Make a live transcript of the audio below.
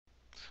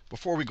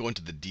before we go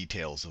into the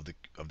details of the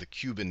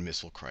Cuban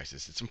Missile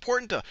Crisis, it's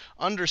important to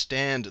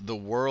understand the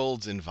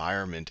world's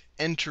environment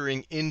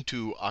entering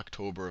into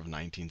October of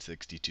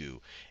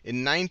 1962.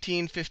 In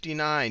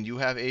 1959, you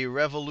have a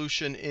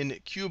revolution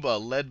in Cuba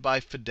led by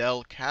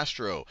Fidel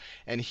Castro,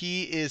 and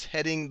he is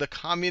heading the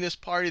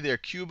Communist Party there.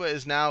 Cuba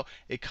is now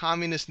a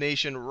communist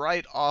nation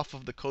right off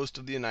of the coast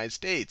of the United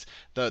States.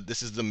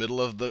 This is the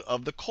middle of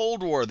the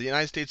Cold War. The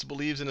United States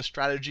believes in a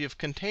strategy of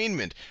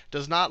containment,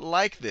 does not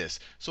like this.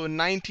 So in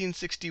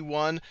 1961,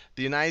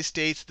 the United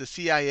States, the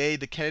CIA,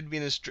 the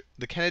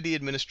Kennedy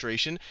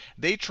administration,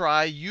 they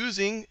try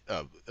using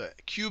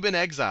Cuban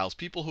exiles,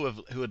 people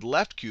who had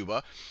left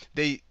Cuba.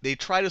 They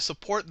try to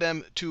support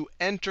them to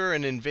enter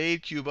and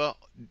invade Cuba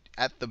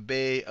at the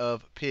Bay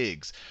of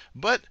Pigs,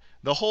 but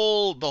the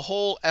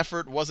whole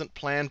effort wasn't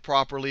planned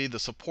properly. The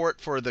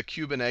support for the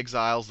Cuban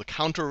exiles, the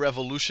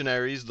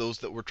counter-revolutionaries, those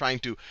that were trying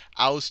to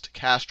oust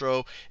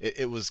Castro,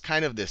 it was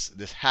kind of this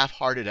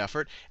half-hearted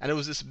effort, and it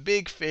was this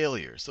big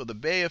failure. So the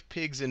Bay of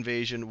Pigs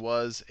invasion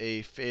was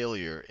a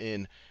failure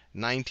in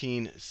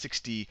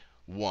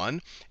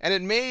 1961, and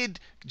it made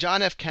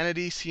John F.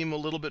 Kennedy seem a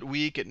little bit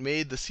weak. It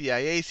made the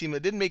CIA seem,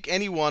 it didn't make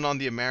anyone on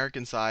the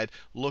American side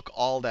look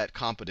all that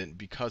competent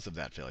because of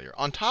that failure.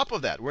 On top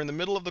of that, we're in the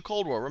middle of the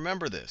Cold War.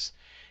 Remember this.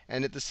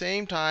 And at the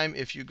same time,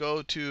 if you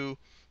go to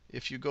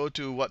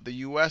what the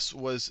US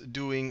was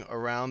doing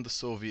around the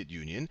Soviet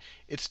Union,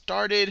 it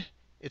started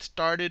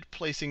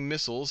placing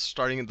missiles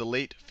starting in the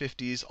late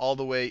 50s all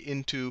the way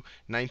into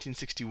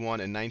 1961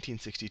 and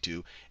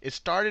 1962. It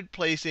started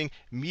placing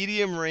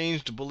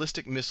medium-ranged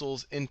ballistic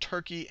missiles in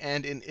Turkey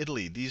and in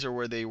Italy. These are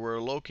where they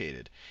were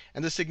located.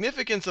 And the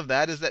significance of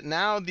that is that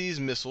now these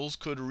missiles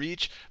could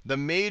reach the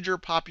major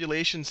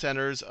population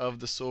centers of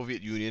the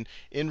Soviet Union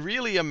in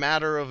really a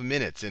matter of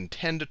minutes, in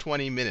 10 to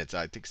 20 minutes.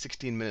 I think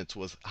 16 minutes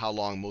was how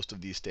long most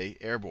of these stay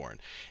airborne.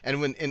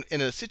 And when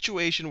in a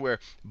situation where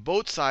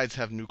both sides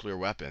have nuclear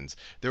weapons,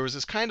 there was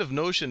this kind of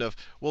notion of,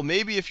 well,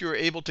 maybe if you were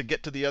able to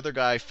get to the other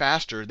guy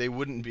faster, they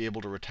wouldn't be able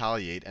to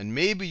retaliate, and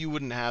maybe you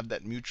wouldn't have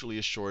that mutually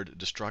assured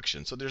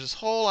destruction. So there's this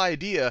whole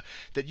idea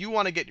that you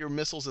want to get your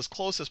missiles as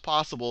close as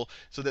possible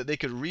so that they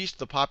could reach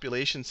the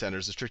population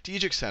centers, the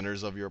strategic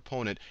centers of your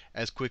opponent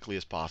as quickly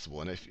as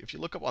possible. And if you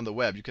look up on the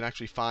web, you can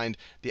actually find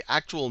the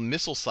actual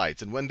missile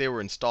sites and when they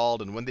were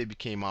installed and when they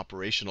became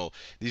operational.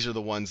 These are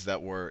the ones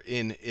that were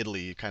in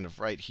Italy, kind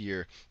of right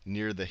here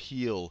near the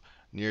heel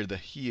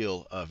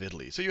of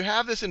Italy. So you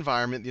have this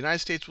environment. The United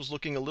States was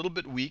looking a little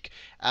bit weak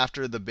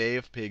after the Bay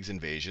of Pigs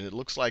invasion. It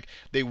looks like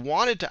they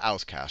wanted to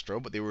oust Castro,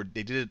 but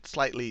they did it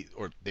slightly,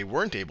 or they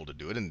weren't able to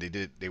do it, and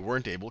they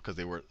weren't able because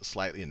they were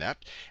slightly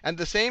inept. And at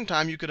the same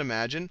time, you could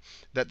imagine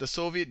that the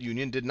Soviet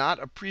Union did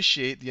not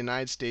appreciate the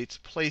United States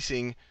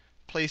placing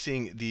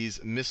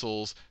these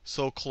missiles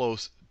so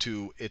close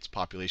to its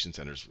population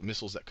centers,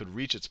 missiles that could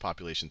reach its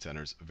population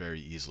centers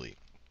very easily.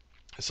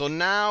 So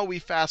now we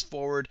fast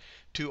forward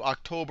to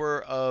October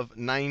of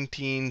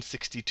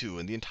 1962,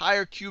 and the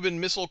entire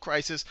Cuban Missile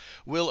Crisis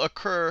will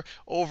occur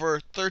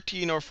over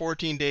 13 or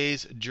 14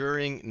 days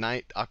during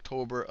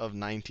October of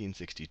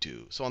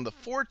 1962. So on the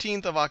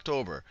 14th of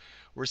October,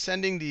 we're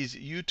sending these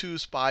U-2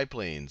 spy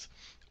planes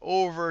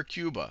over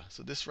Cuba.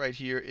 So this right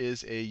here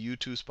is a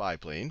U-2 spy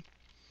plane.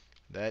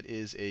 That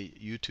is a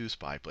U-2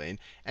 spy plane.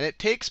 And it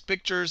takes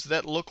pictures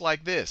that look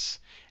like this.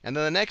 And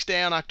then the next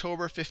day on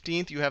October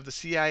 15th, you have the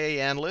CIA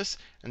analysts,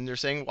 and they're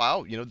saying,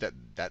 wow,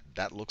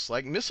 that looks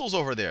like missiles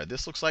over there.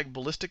 This looks like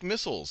ballistic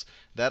missiles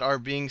that are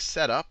being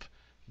set up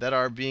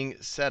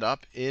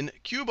in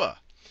Cuba.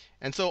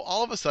 And so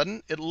all of a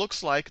sudden, it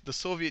looks like the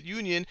Soviet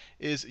Union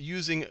is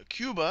using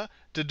Cuba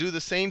to do the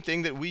same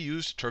thing that we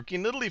used Turkey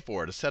and Italy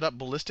for, to set up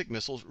ballistic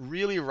missiles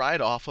really right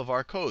off of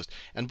our coast,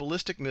 and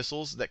ballistic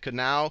missiles that could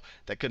now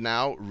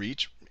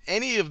reach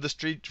any of the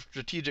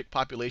strategic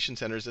population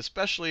centers,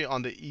 especially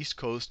on the East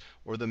Coast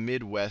or the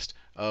Midwest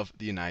of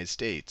the United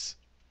States.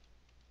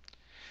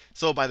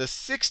 So by the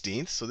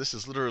 16th, so this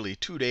is literally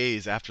 2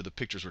 days after the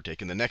pictures were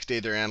taken. The next day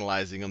they're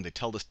analyzing them. They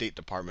tell the State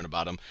Department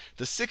about them.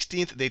 The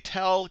 16th, they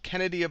tell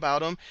Kennedy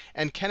about them,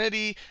 and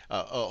Kennedy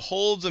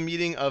holds a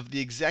meeting of the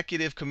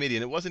Executive Committee.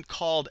 And it wasn't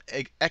called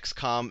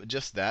XCOM,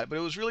 just that, but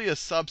it was really a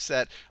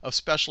subset of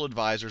special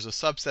advisors, a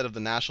subset of the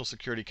National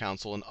Security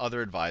Council and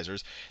other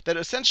advisors that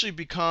essentially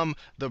become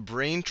the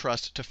brain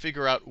trust to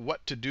figure out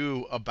what to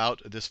do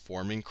about this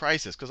forming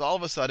crisis. Because all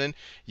of a sudden,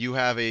 you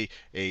have a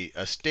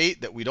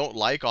state that we don't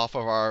like off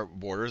of our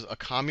borders, a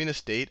communist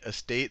state, a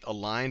state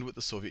aligned with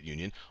the Soviet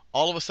Union.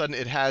 All of a sudden,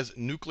 it has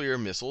nuclear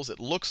missiles. It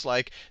looks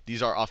like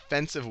these are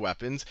offensive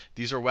weapons.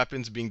 These are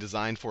weapons being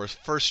designed for a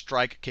first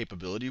strike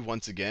capability.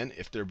 Once again,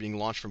 if they're being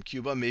launched from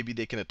Cuba, maybe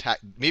they can attack,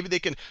 maybe they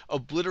can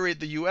obliterate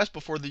the U.S.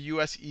 before the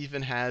U.S.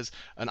 even has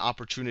an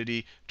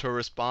opportunity to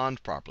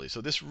respond properly. So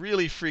this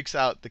really freaks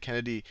out the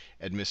Kennedy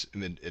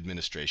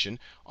administration.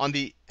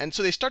 And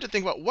so they start to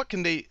think about what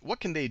can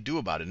they do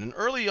about it. And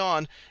early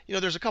on,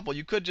 there's a couple.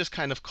 You could just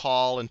kind of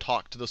call and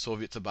talk to the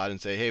Soviets about it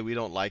and say, hey, we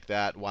don't like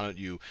that. Why don't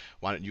you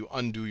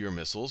undo nuclear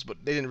missiles, but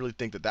they didn't really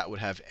think that that would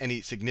have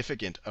any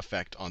significant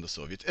effect on the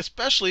Soviets,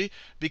 especially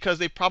because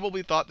they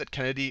probably thought that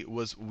Kennedy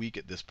was weak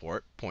at this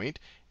point.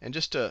 And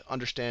just to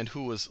understand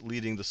who was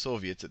leading the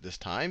Soviets at this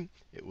time,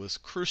 it was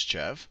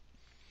Khrushchev.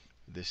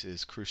 This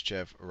is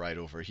Khrushchev right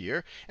over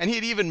here. And he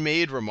had even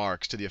made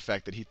remarks to the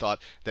effect that he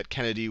thought that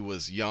Kennedy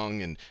was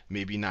young and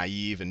maybe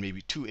naive and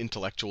maybe too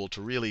intellectual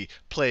to really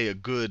play a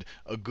good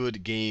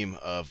game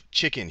of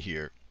chicken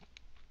here.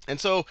 And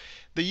so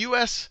the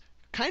U.S.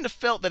 kind of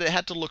felt that it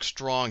had to look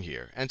strong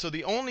here. And so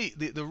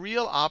the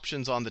real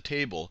options on the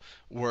table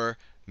were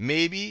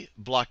maybe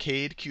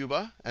blockade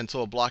Cuba. And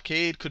so a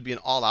blockade could be an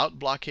all-out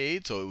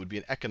blockade, so it would be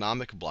an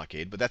economic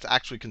blockade, but that's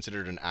actually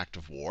considered an act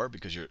of war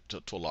because you're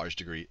to a large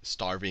degree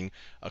starving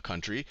a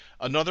country.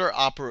 Another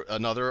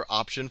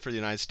option for the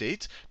United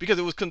States, because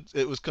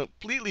it was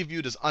completely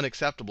viewed as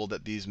unacceptable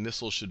that these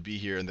missiles should be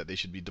here and that they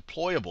should be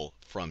deployable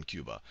from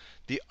Cuba.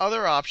 The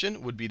other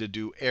option would be to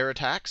do air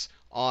attacks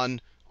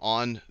on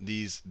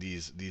these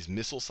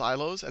missile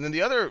silos. And then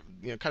the other,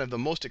 kind of the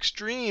most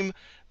extreme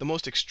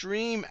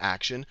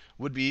action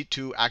would be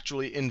to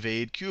actually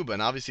invade Cuba.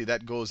 And obviously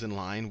that goes in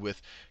line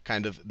with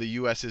kind of the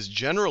US's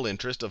general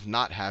interest of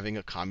not having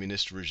a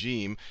communist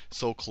regime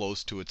so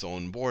close to its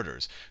own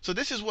borders. So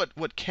this is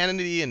what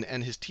Kennedy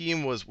and his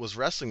team was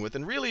wrestling with.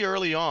 And really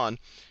early on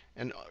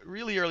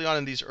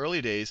in these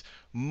early days,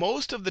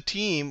 most of the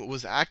team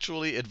was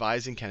actually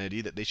advising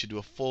Kennedy that they should do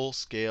a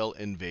full-scale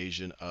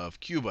invasion of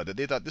Cuba, that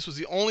they thought this was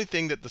the only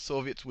thing that the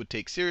Soviets would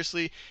take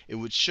seriously. It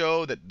would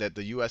show that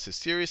the U.S. is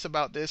serious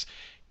about this.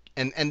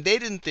 And they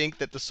didn't think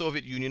that the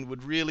Soviet Union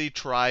would really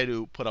try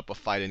to put up a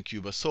fight in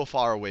Cuba so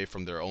far away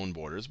from their own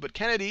borders. But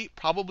Kennedy,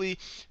 probably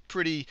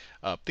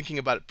thinking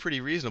about it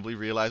pretty reasonably,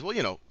 realized,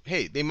 well,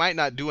 hey, they might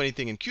not do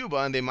anything in Cuba,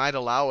 and they might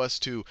allow us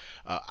to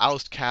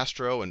oust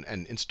Castro and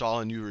install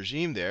a new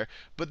regime there,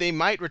 but they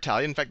might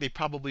retaliate. In fact, they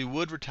probably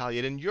would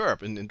retaliate in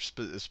Europe, and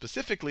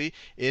specifically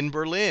in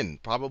Berlin,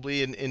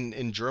 probably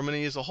in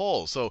Germany as a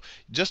whole. So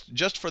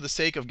just for the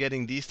sake of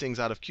getting these things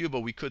out of Cuba,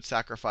 we could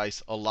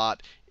sacrifice a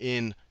lot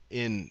in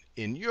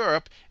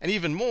Europe, and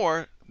even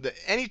more,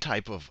 any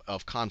type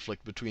of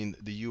conflict between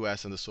the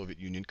U.S. and the Soviet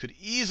Union could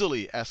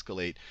easily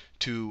escalate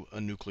to a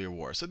nuclear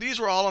war. So these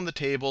were all on the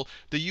table.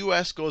 The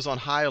U.S. goes on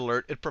high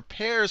alert. It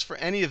prepares for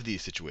any of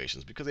these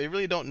situations because they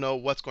really don't know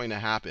what's going to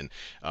happen.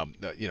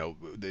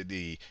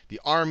 The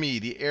Army,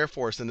 the Air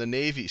Force, and the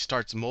Navy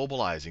starts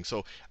mobilizing.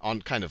 So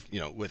on kind of,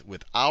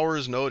 with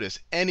hours' notice,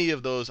 any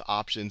of those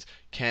options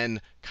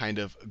can kind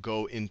of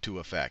go into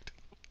effect.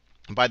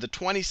 By the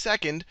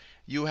 22nd,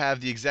 you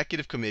have the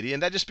executive committee,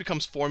 and that just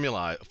becomes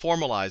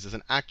formalized as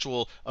an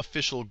actual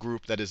official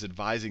group that is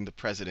advising the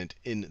president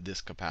in this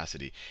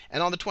capacity.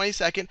 And on the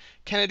 22nd,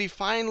 Kennedy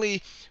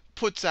finally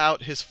puts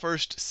out his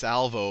first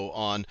salvo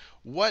on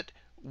what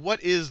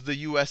is the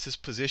U.S.'s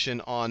position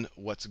on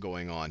what's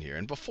going on here.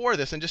 And before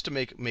this, and just to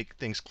make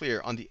things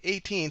clear, on the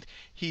 18th,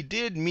 he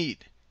did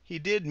meet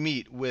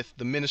with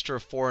the Minister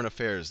of Foreign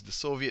Affairs, the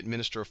Soviet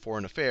Minister of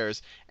Foreign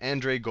Affairs,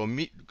 Andrei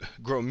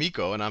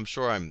Gromyko, and I'm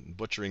sure I'm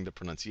butchering the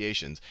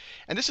pronunciations.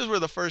 And this is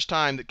where the first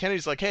time that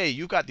Kennedy's like, hey,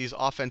 you've got these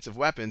offensive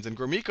weapons, and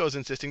Gromyko's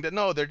insisting that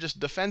no, they're just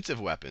defensive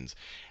weapons.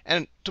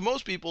 And to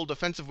most people,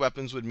 defensive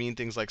weapons would mean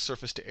things like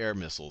surface-to-air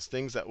missiles,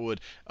 things that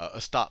would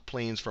stop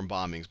planes from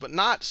bombings, but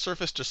not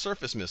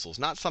surface-to-surface missiles,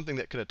 not something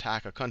that could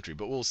attack a country.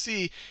 But we'll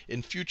see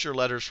in future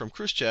letters from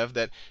Khrushchev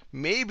that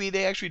maybe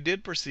they actually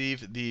did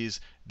perceive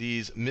these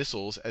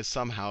missiles as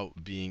somehow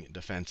being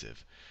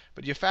defensive.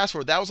 But you fast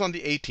forward, that was on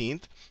the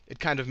 18th. It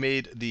kind of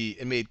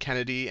made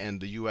Kennedy and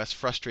the U.S.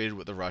 frustrated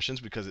with the Russians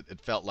because it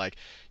felt like,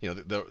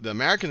 the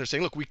Americans are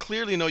saying, look, we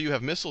clearly know you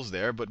have missiles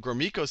there, but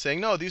Gromyko's saying,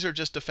 no, these are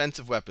just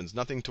defensive weapons,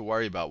 nothing to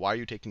worry about. Why are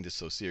you taking this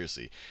so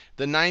seriously?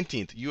 The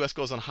 19th, U.S.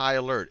 goes on high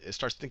alert. It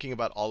starts thinking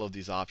about all of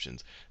these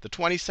options. The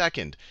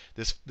 22nd,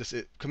 this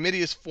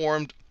committee is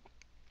formed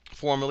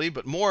formally,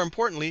 but more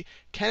importantly,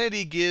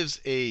 Kennedy gives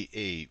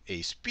a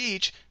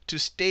speech to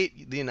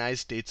state the United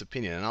States'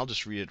 opinion, and I'll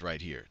just read it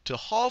right here. To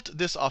halt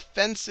this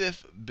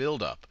offensive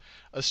buildup,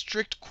 a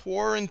strict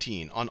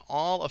quarantine on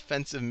all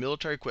offensive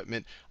military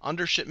equipment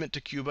under shipment to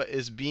Cuba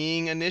is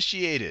being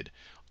initiated.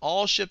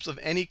 All ships of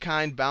any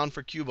kind bound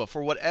for Cuba,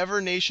 from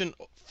whatever nation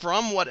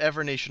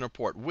or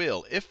port,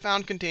 will, if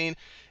found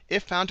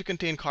to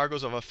contain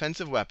cargoes of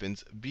offensive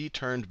weapons, be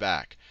turned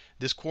back.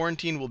 This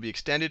quarantine will be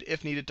extended,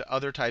 if needed, to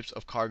other types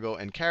of cargo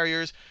and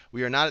carriers.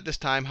 We are not at this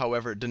time,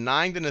 however,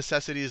 denying the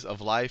necessities of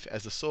life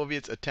as the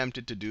Soviets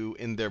attempted to do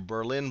in their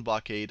Berlin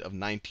blockade of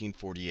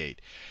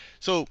 1948.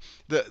 So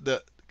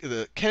the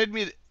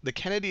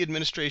Kennedy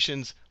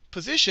administration's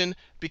position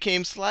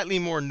became slightly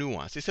more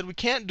nuanced. They said we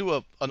can't do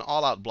an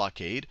all-out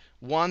blockade.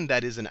 One,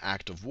 that is an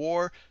act of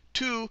war.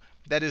 Two,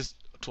 that is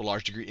to a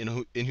large degree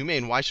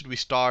inhumane. Why should we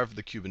starve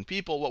the Cuban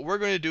people? What we're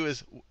going to do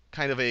is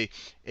kind of a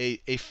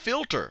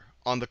filter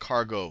on the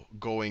cargo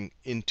going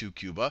into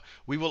Cuba.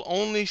 We will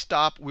only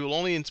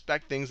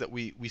inspect things that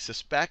we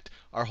suspect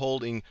are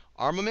holding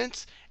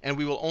armaments, and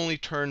we will only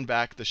turn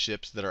back the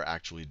ships that are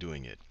actually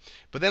doing it.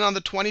 But then on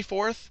the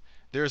 24th,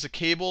 there's a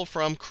cable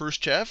from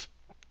Khrushchev,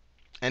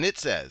 And it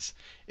says,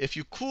 if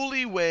you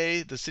coolly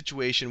weigh the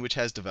situation which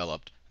has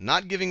developed,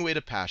 not giving way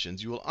to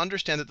passions, you will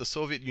understand that the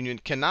Soviet Union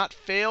cannot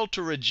fail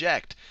to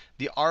reject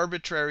the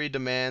arbitrary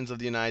demands of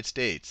the United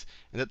States,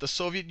 and that the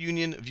Soviet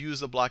Union views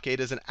the blockade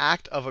as an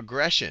act of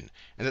aggression,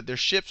 and that their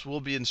ships will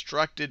be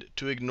instructed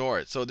to ignore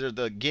it. So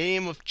the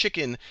game of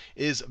chicken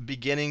is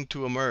beginning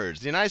to emerge.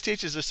 The United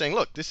States is just saying,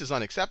 look, this is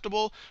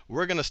unacceptable.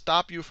 We're going to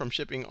stop you from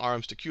shipping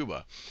arms to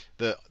Cuba.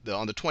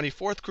 On the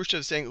 24th,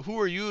 Khrushchev is saying, who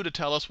are you to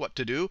tell us what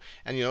to do?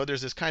 And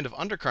there's this kind of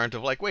undercurrent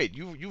of like, wait,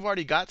 you've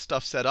already got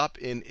stuff set up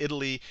in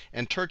Italy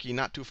and Turkey,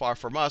 not too far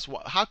from us.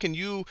 How can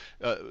you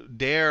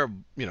dare,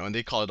 and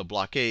they call it a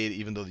blockade,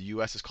 even though the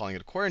U.S. is calling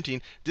it a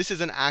quarantine. This is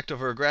an act of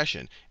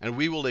aggression, and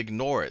we will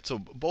ignore it. So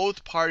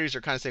both parties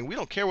are kind of saying, we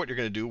don't care what you're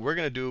going to do. We're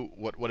going to do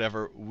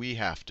whatever we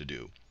have to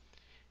do.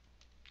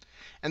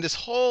 And this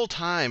whole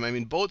time, I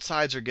mean, both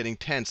sides are getting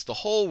tense. The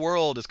whole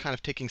world is kind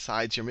of taking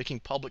sides here, making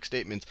public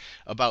statements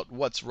about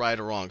what's right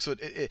or wrong. So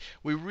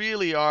we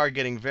really are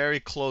getting very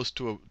close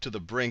to the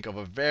brink of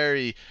a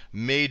very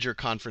major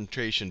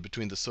confrontation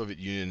between the Soviet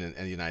Union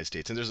and the United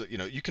States. And there's,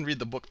 you can read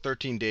the book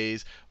 13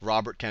 Days,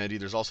 Robert Kennedy.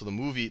 There's also the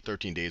movie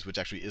 13 Days, which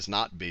actually is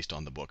not based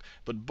on the book.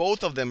 But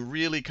both of them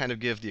really kind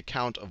of give the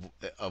account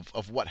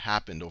of what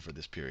happened over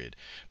this period.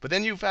 But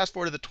then you fast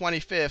forward to the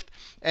 25th,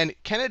 and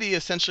Kennedy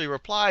essentially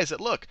replies that,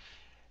 look,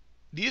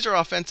 these are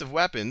offensive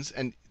weapons,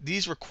 and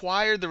these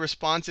require the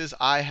responses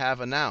I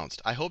have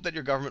announced. I hope that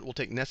your government will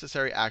take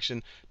necessary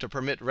action to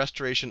permit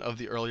restoration of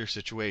the earlier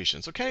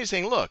situation. So Kennedy's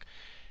saying, look,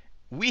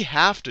 we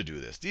have to do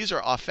this. These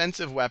are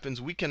offensive weapons.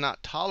 We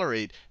cannot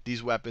tolerate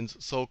these weapons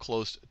so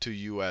close to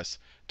U.S.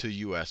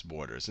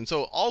 borders. And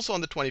so also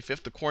on the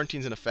 25th, the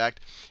quarantine's in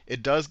effect.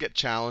 It does get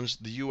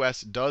challenged. The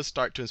U.S. does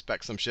start to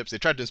inspect some ships. They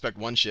tried to inspect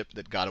one ship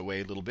that got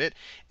away a little bit,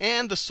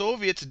 and the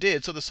Soviets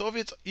did. So the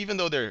Soviets, even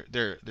though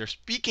they're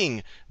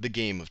speaking the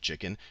game of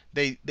chicken,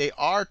 they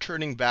are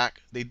turning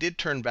back. They did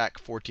turn back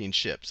 14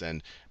 ships,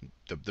 and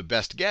the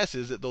best guess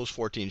is that those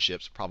 14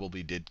 ships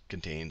probably did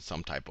contain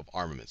some type of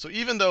armament. So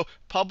even though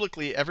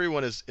publicly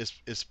everyone is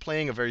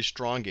playing a very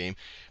strong game,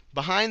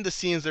 behind the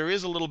scenes there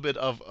is a little bit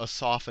of a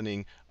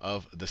softening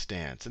of the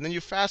stance. And then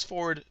you fast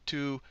forward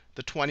to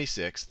the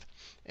 26th,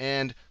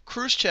 and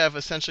Khrushchev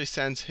essentially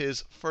sends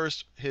his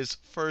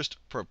first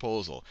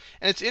proposal.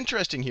 And it's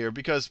interesting here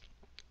because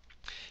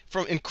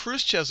in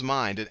Khrushchev's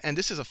mind, and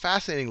this is a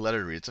fascinating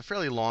letter to read. It's a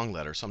fairly long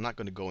letter, so I'm not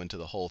going to go into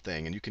the whole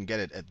thing, and you can get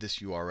it at this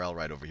URL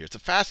right over here. It's a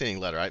fascinating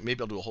letter. Maybe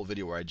I'll do a whole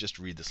video where I just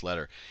read this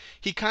letter.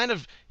 He kind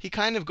of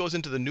goes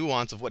into the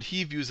nuance of what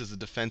he views as a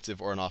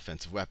defensive or an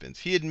offensive weapons.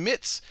 He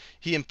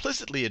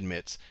implicitly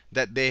admits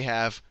that they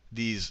have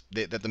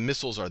that the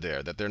missiles are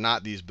there, that they're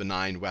not these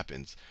benign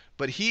weapons.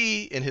 But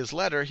in his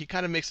letter, he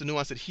kind of makes the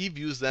nuance that he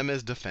views them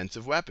as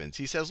defensive weapons.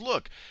 He says,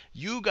 look,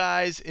 you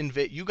guys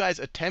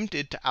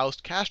attempted to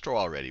oust Castro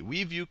already.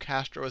 We view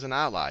Castro as an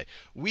ally.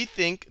 We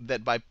think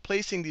that by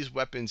placing these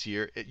weapons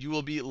here, you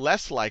will be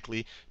less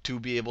likely to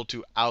be able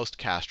to oust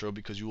Castro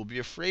because you will be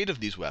afraid of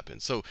these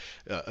weapons. So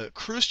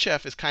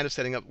Khrushchev is kind of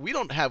setting up,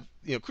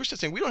 Khrushchev's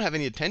saying, we don't have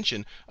any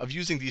intention of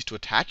using these to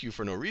attack you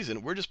for no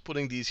reason. We're just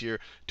putting these here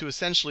to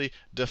essentially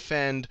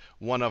defend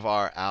one of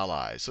our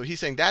allies. So he's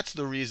saying that's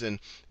the reason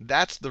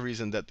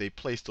that they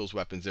placed those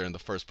weapons there in the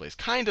first place.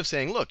 Kind of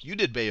saying, look, you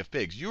did Bay of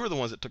Pigs. You were the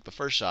ones that took the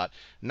first shot.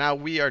 Now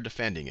we are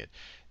defending it.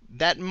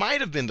 That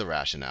might have been the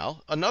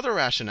rationale. Another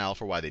rationale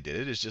for why they did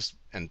it is just,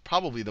 and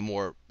probably the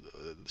more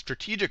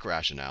strategic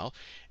rationale,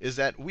 is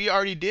that we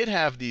already did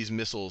have these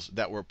missiles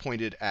that were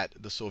pointed at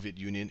the Soviet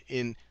Union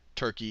in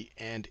Turkey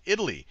and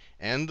Italy,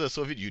 and the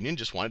Soviet Union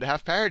just wanted to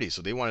have parity,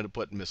 so they wanted to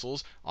put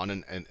missiles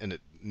on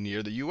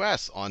near the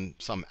U.S. on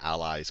some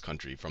allies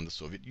country from the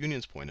Soviet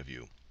Union's point of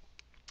view.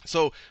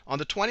 So on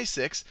the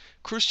 26th,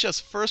 Khrushchev's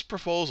first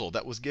proposal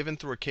that was given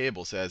through a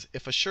cable says,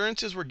 if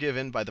assurances were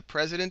given by the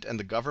President and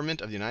the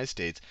government of the United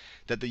States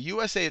that the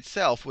USA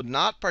itself would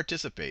not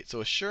participate.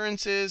 So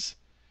assurances,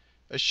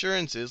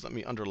 let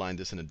me underline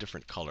this in a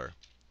different color.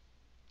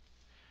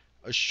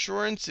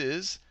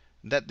 Assurances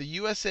that the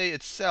USA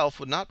itself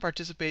would not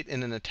participate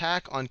in an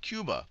attack on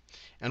Cuba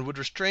and would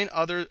restrain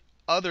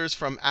others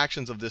from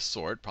actions of this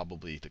sort,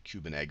 probably the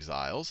Cuban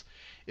exiles.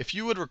 If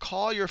you would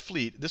recall your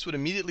fleet, this would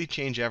immediately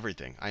change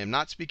everything. I am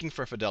not speaking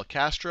for Fidel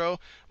Castro,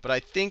 but I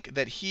think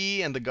that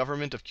he and the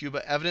government of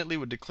Cuba evidently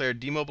would declare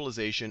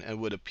demobilization and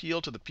would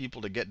appeal to the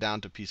people to get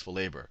down to peaceful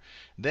labor.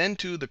 Then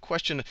to the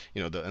question,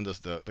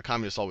 the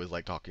communists always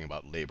like talking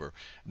about labor.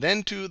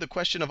 Then to the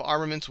question of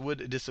armaments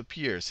would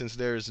disappear, since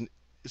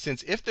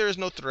if there is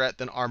no threat,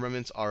 then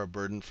armaments are a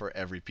burden for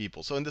every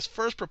people. So in this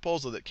first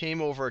proposal that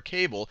came over a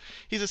cable,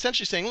 he's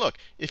essentially saying, look,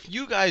 if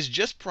you guys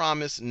just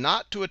promise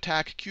not to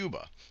attack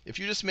Cuba, if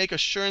you just make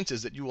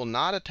assurances that you will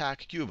not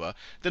attack Cuba,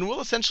 then we'll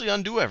essentially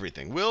undo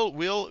everything.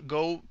 We'll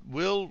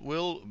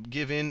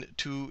give in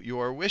to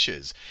your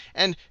wishes.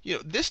 And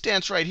this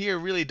stance right here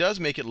really does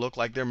make it look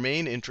like their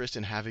main interest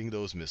in having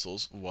those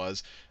missiles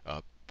was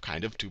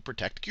kind of to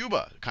protect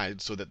Cuba,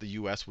 so that the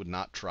U.S. would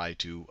not try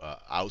to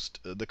oust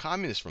the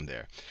communists from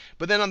there.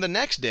 But then on the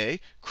next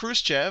day,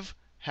 Khrushchev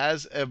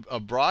has a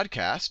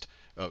broadcast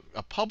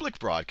a public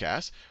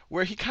broadcast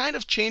where he kind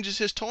of changes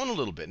his tone a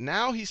little bit.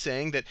 Now he's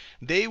saying that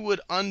they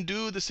would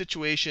undo the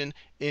situation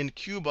in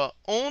Cuba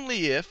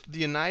only if the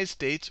United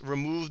States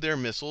removed their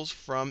missiles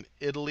from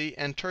Italy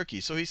and Turkey.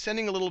 So he's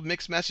sending a little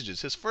mixed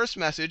messages. His first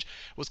message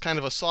was kind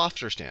of a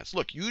softer stance.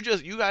 Look, you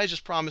guys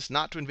just promised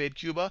not to invade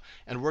Cuba,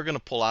 and we're going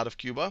to pull out of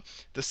Cuba.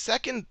 The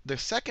second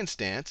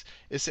stance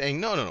is saying,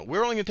 no, no, no,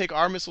 we're only going to take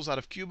our missiles out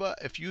of Cuba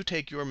if you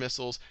take your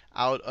missiles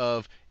out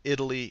of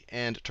Italy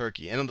and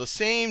Turkey. And on the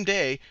same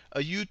day,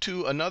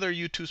 another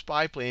U-2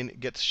 spy plane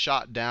gets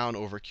shot down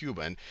over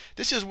Cuba. And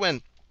this is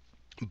when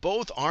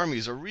both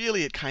armies are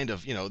really at kind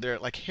of, they're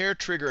like hair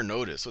trigger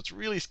notice. So it's a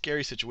really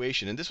scary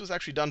situation. And this was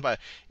actually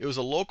it was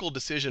a local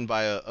decision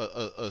by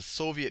a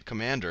Soviet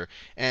commander.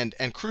 And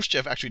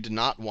Khrushchev actually did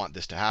not want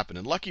this to happen.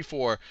 And lucky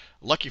for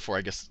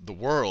I guess, the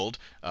world,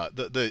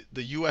 the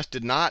U.S.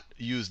 did not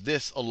use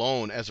this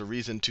alone as a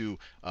reason to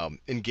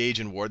engage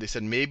in war. They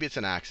said maybe it's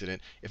an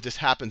accident. If this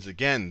happens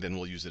again, then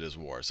we'll use it as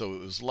war. So it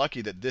was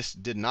lucky that this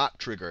did not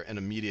trigger an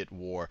immediate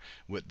war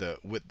with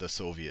the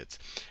Soviets.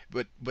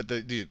 But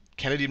the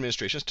Kennedy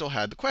administration still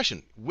had the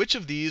question: which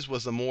of these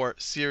was the more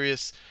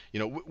serious?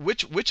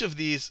 Which of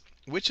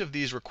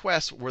these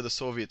requests were the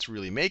Soviets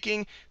really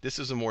making? This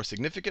is a more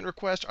significant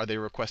request. Are they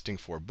requesting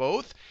for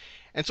both?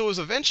 And so it was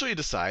eventually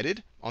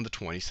decided on the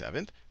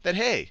 27th that,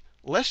 hey,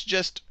 let's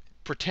just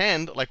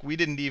pretend like we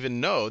didn't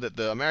even know, that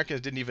the Americans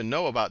didn't even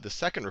know about the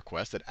second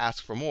request that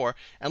asked for more,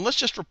 and let's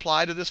just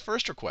reply to this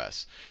first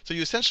request. So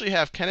you essentially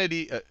have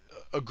Kennedy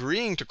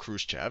agreeing to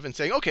Khrushchev and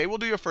saying, okay, we'll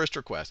do your first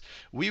request.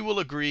 We will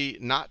agree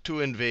not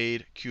to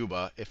invade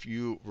Cuba if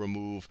you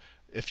remove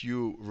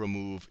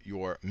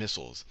your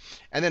missiles.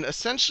 And then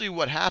essentially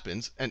what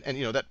happens, and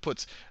that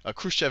puts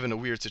Khrushchev in a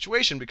weird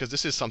situation, because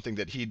this is something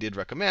that he did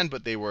recommend,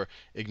 but they were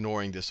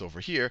ignoring this over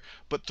here.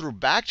 But through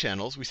back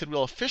channels, we said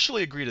we'll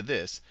officially agree to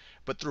this,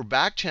 but through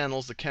back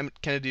channels, the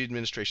Kennedy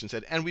administration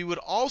said, and we would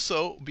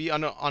also be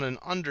on an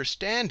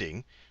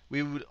understanding.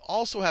 We would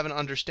also have an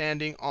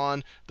understanding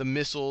on the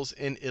missiles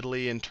in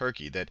Italy and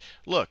Turkey, that,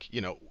 look,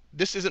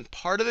 this isn't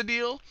part of the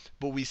deal,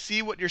 but we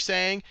see what you're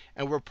saying,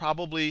 and we're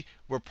probably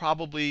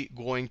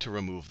going to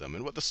remove them.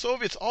 And what the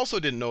Soviets also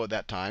didn't know at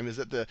that time is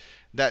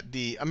that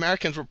the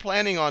Americans were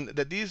planning on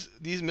that these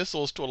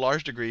missiles, to a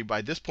large degree,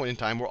 by this point in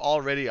time, were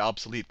already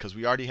obsolete, because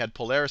we already had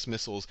Polaris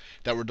missiles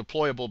that were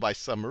deployable by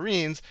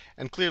submarines,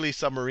 and clearly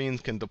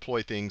submarines can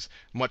deploy things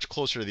much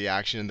closer to the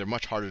action, and they're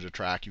much harder to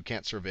track. You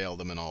can't surveil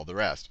them and all the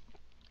rest.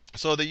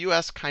 So the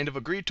U.S. kind of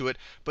agreed to it,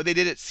 but they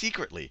did it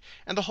secretly.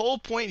 And the whole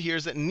point here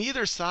is that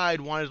neither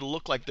side wanted to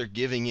look like they're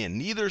giving in.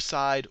 Neither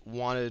side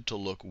wanted to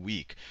look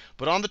weak.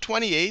 But on the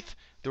 28th,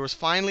 there was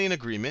finally an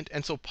agreement.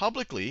 And so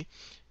publicly,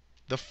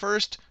 the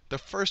first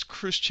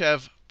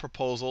Khrushchev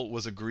proposal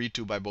was agreed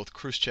to by both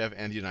Khrushchev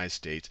and the United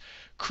States.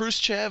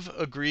 Khrushchev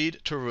agreed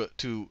to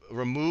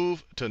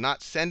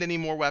not send any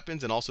more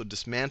weapons, and also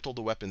dismantle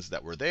the weapons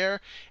that were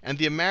there. And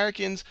the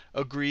Americans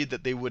agreed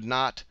that they would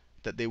not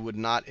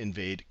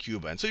invade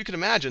Cuba. And so you can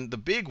imagine the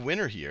big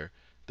winner here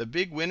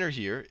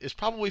is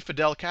probably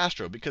Fidel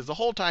Castro, because the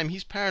whole time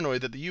he's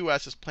paranoid that the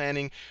U.S. is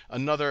planning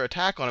another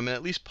attack on him. And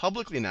at least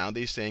publicly now,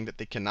 they're saying that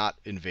they cannot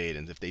invade.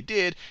 And if they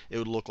did, it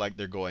would look like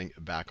they're going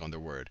back on their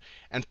word.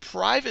 And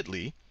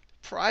privately,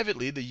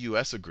 the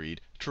U.S. agreed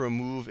to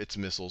remove its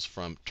missiles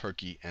from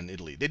Turkey and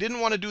Italy. They didn't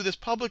want to do this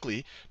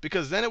publicly,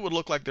 because then it would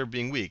look like they're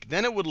being weak.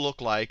 Then it would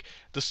look like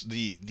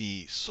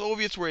the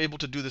Soviets were able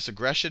to do this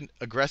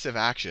aggressive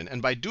action,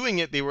 and by doing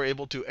it, they were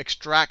able to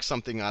extract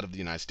something out of the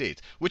United States,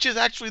 which is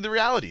actually the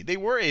reality. They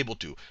were able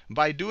to.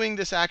 By doing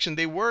this action,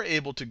 they were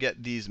able to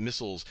get these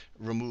missiles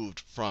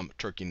removed from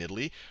Turkey and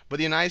Italy. But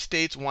the United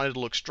States wanted to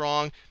look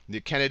strong.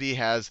 Kennedy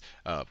has,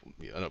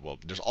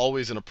 there's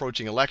always an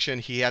approaching election.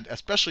 He had,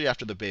 especially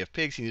after the Bay of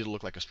Pigs, he needed to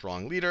look like a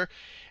strong leader.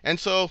 And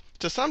so,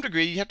 to some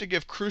degree, you have to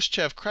give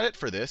Khrushchev credit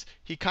for this.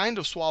 He kind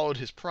of swallowed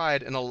his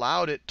pride and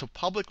allowed it to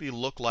publicly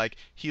look like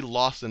he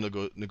lost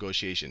the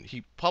negotiation.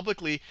 He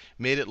publicly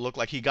made it look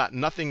like he got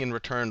nothing in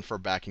return for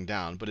backing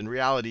down. But in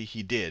reality,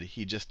 he did.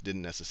 He just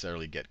didn't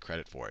necessarily get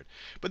credit for it.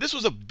 But this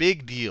was a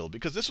big deal,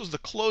 because this was the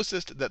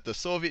closest that the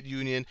Soviet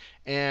Union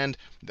and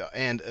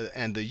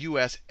the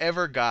U.S.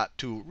 ever got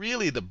to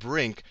really the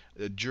brink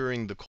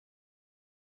during the